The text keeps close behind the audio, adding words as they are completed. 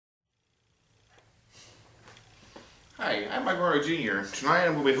Hi, I'm Mike Warner Jr. Tonight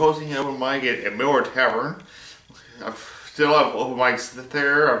I'm going to be hosting an open mic at Mellwood Tavern. I've still have open mics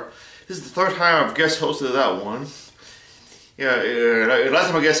there. This is the third time I've guest hosted that one. Last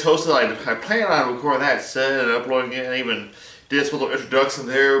time I guest hosted, I planned on recording that set and uploading it, and even did a little introduction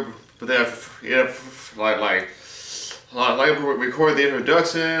there. But then, like record the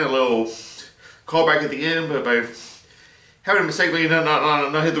introduction, a little callback at the end, but by having mistakenly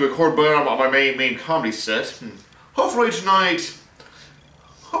not hit the record button on my main comedy set. Hopefully tonight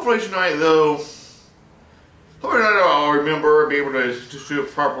though, I'll remember and be able to do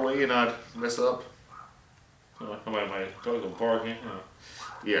it properly and not mess up. My dog's barking.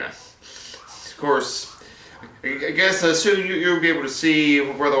 Yeah. Of course, I guess soon you'll be able to see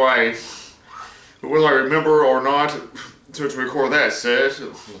whether I remember or not to record that set.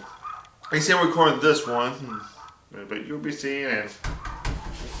 I see I'm recording this one, but you'll be seeing it.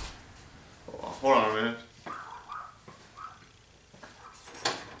 Hold on a minute.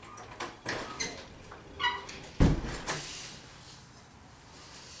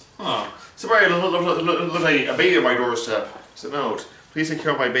 Somebody left a baby on my doorstep. It's a note. Please take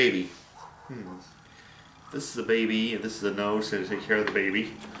care of my baby. This is the baby, and this is the note to take care of the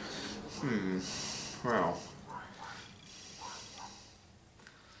baby. Wow.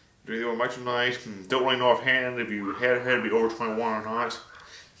 Do you want to mic tonight? Don't really know offhand if you had to be over 21 or not.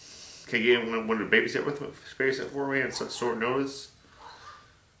 Can you get one to babysit for me and such short notice?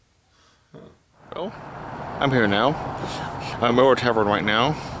 Well, I'm here now. I'm at Mellwood Tavern right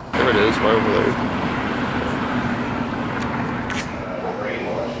now. There it is, right over there.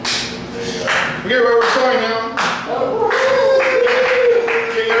 Okay, we're starting now.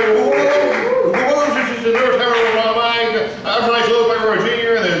 Welcome to the Mellwood Tavern with my mic. I'm tonight's little Mike Warner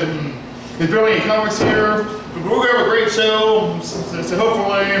Jr. There's barely any comics here. But we're gonna have a great show. So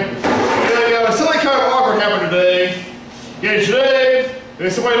hopefully, something kind of awkward happened today. Today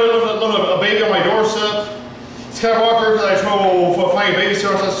somebody left a baby on my doorstep. It's kind of awkward because I had trouble finding a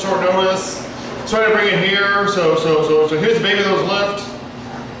babysitter on such short notice. So I had to bring it here. So here's the baby that was left.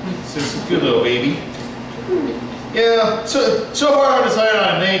 It's a good little baby. Yeah. So far I haven't decided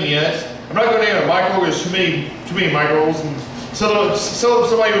on a name yet. I'm not going to name it Michael because there's too many Michaels. And so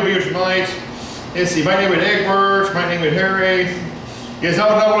somebody will be here tonight. Let's see. My name is Egbert. My name is Harry. Yeah, it's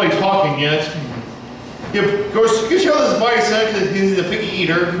not really talking yet. Yeah, of course, you can tell this is my son because he's a picky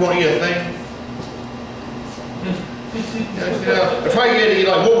eater. He won't eat a thing. I try to get it, it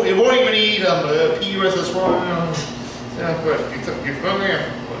won't even eat PUSS wrong. Yeah, but you're familiar?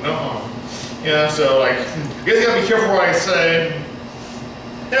 No. Yeah, so I guess you gotta be careful what I say.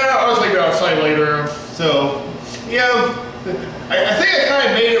 Yeah, I'll just leave it outside later. So, yeah, I think I kind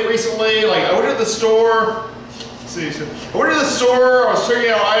of made it recently. I went to the store. Let's see, I went to the store, I was checking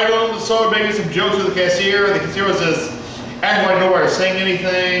out items, so I was making some jokes with the cashier. The cashier was just acting like nobody was saying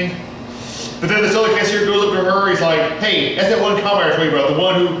anything. But then this other cashier goes up to her, he's like, hey, that's that one comment I told you about, the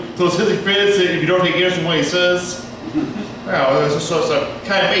one who throws his fits if you don't take interest in what he says. Well, so I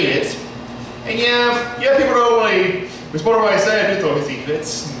kind of made it. And yeah, people don't really respond to what I say, I do throw hissy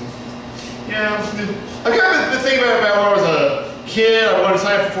fits. Yeah, I've kind of been thinking about when I was a kid, I wanted to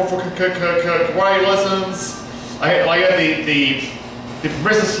sign up for karate lessons. I got the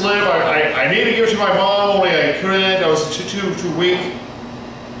permission slip, I needed to give it to my mom, only I couldn't, I was too weak.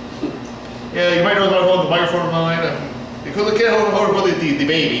 Yeah, you might know about holding the microphone in mine. Because I can't hold the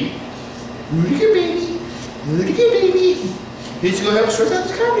baby. Look at baby. Look at baby. He's going to have stress out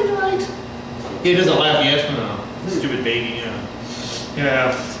this comedy tonight. He doesn't laugh yet. No. Stupid baby,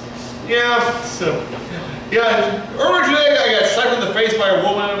 Yeah. So. Yeah, earlier today I got slapped in the face by a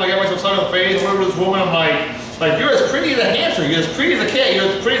woman. I got myself slapped in the face. Whoever this woman, I'm like, you're as pretty as a hamster. You're as pretty as a cat. You're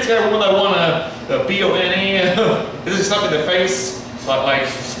as pretty as the kind of woman that I want a B-O-N-E. This is slapped in the face.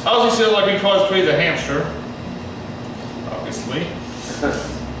 I also still like being called as pretty as a hamster. Obviously.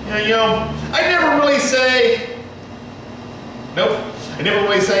 Yeah, I never really say. Nope. I never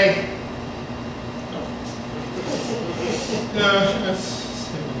really say. Nope.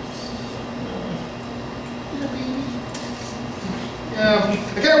 I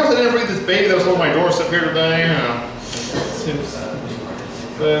kind of wish I didn't bring this baby that was on my doorstep here today.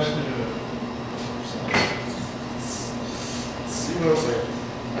 But. What else I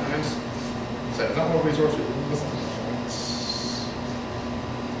have? Is that not more resources?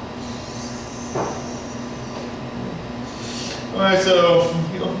 Alright, so,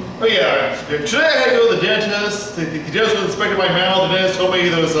 today I had to go to the dentist. The dentist was inspecting my mouth. The dentist told me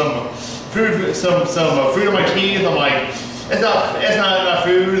there was some food in my teeth. I'm like, that's not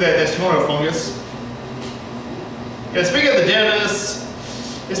food, that's toenail fungus. Yeah, speaking of the dentist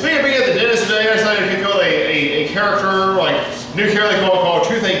today, I decided to go to a character, like new character they call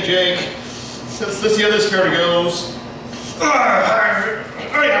Toothache Jake. Let's see how this character goes.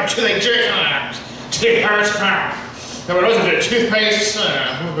 I'm Toothache Jake. Teeth hurts. Now we're losing to toothpaste.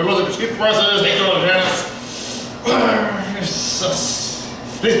 We're losing to toothbrushes. Ain't going to dentist.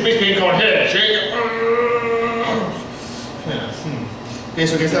 Please being called head, Jake. Okay,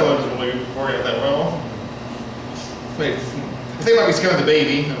 so I guess that one doesn't really work out that well. Wait, I think I might be scaring the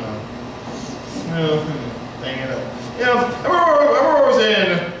baby. Dang it. Yeah, I remember I was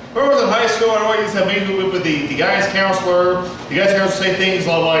in high school. I always used to have meetings with the guidance counselor. The guidance counselor would say things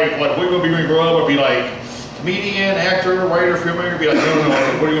like what are you going to be when you grow up? Or be like comedian, actor, writer, filmmaker. Be like, no.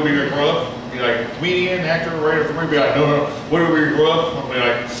 What are you going to be when you grow up? Be like comedian, actor, writer, filmmaker. Be like, no. What are you going to grow up? I'll be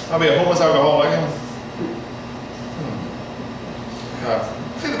like, I'll be a homeless alcoholic. I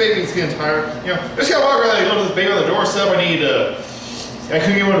think the baby's getting tired. You know, just gotta walk around and look at this baby on the doorstep. I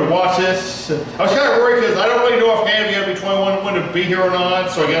couldn't get anyone to watch this. I was kind of worried because I don't really know offhand if you have to be 21 when to be here or not,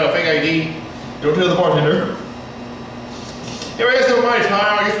 so I got a fake ID. Don't tell the bartender. Anyway, I guess over my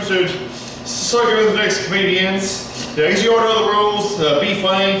time, I guess we should start with the next comedians. Yeah, I guess you all know the rules. Be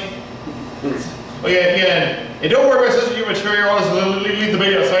funny. Oh yeah, and don't worry about censoring your material. Just leave the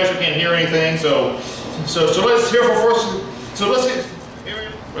baby outside so you can't hear anything. So let's hear for first. So let's see.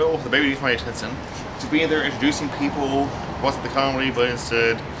 Well, the baby needs my attention. To be in there introducing people wasn't the comedy, but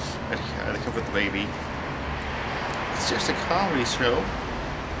instead I had to come with the baby. It's just a comedy show.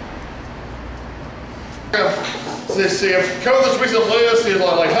 So let's see, I've come with this recent list.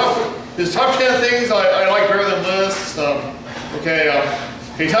 His top 10 things I like better than lists. Okay,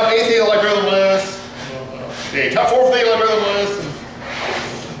 top 8 things I like better than lists. Okay, top 4 things I like better than lists.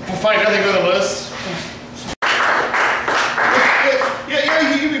 Find nothing better than lists.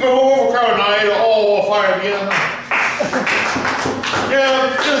 You can go overcrowded night, all fire again.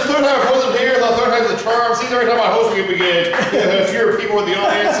 Yeah, just the third time I wasn't here, the third time's the charm. See, every time I host, we get fewer people in the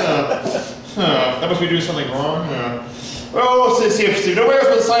audience. That must be doing something wrong. Well, let's see if nobody else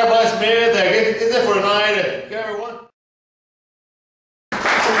would sign up last minute, that is it for tonight. Yeah, everyone.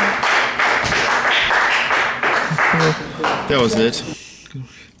 That was it.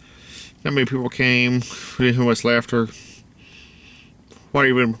 Not many people came. We didn't have much laughter. Why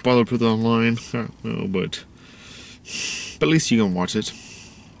even bother to put it online? I don't know, but at least you can watch it.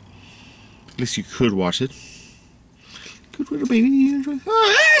 At least you could watch it. Good little baby.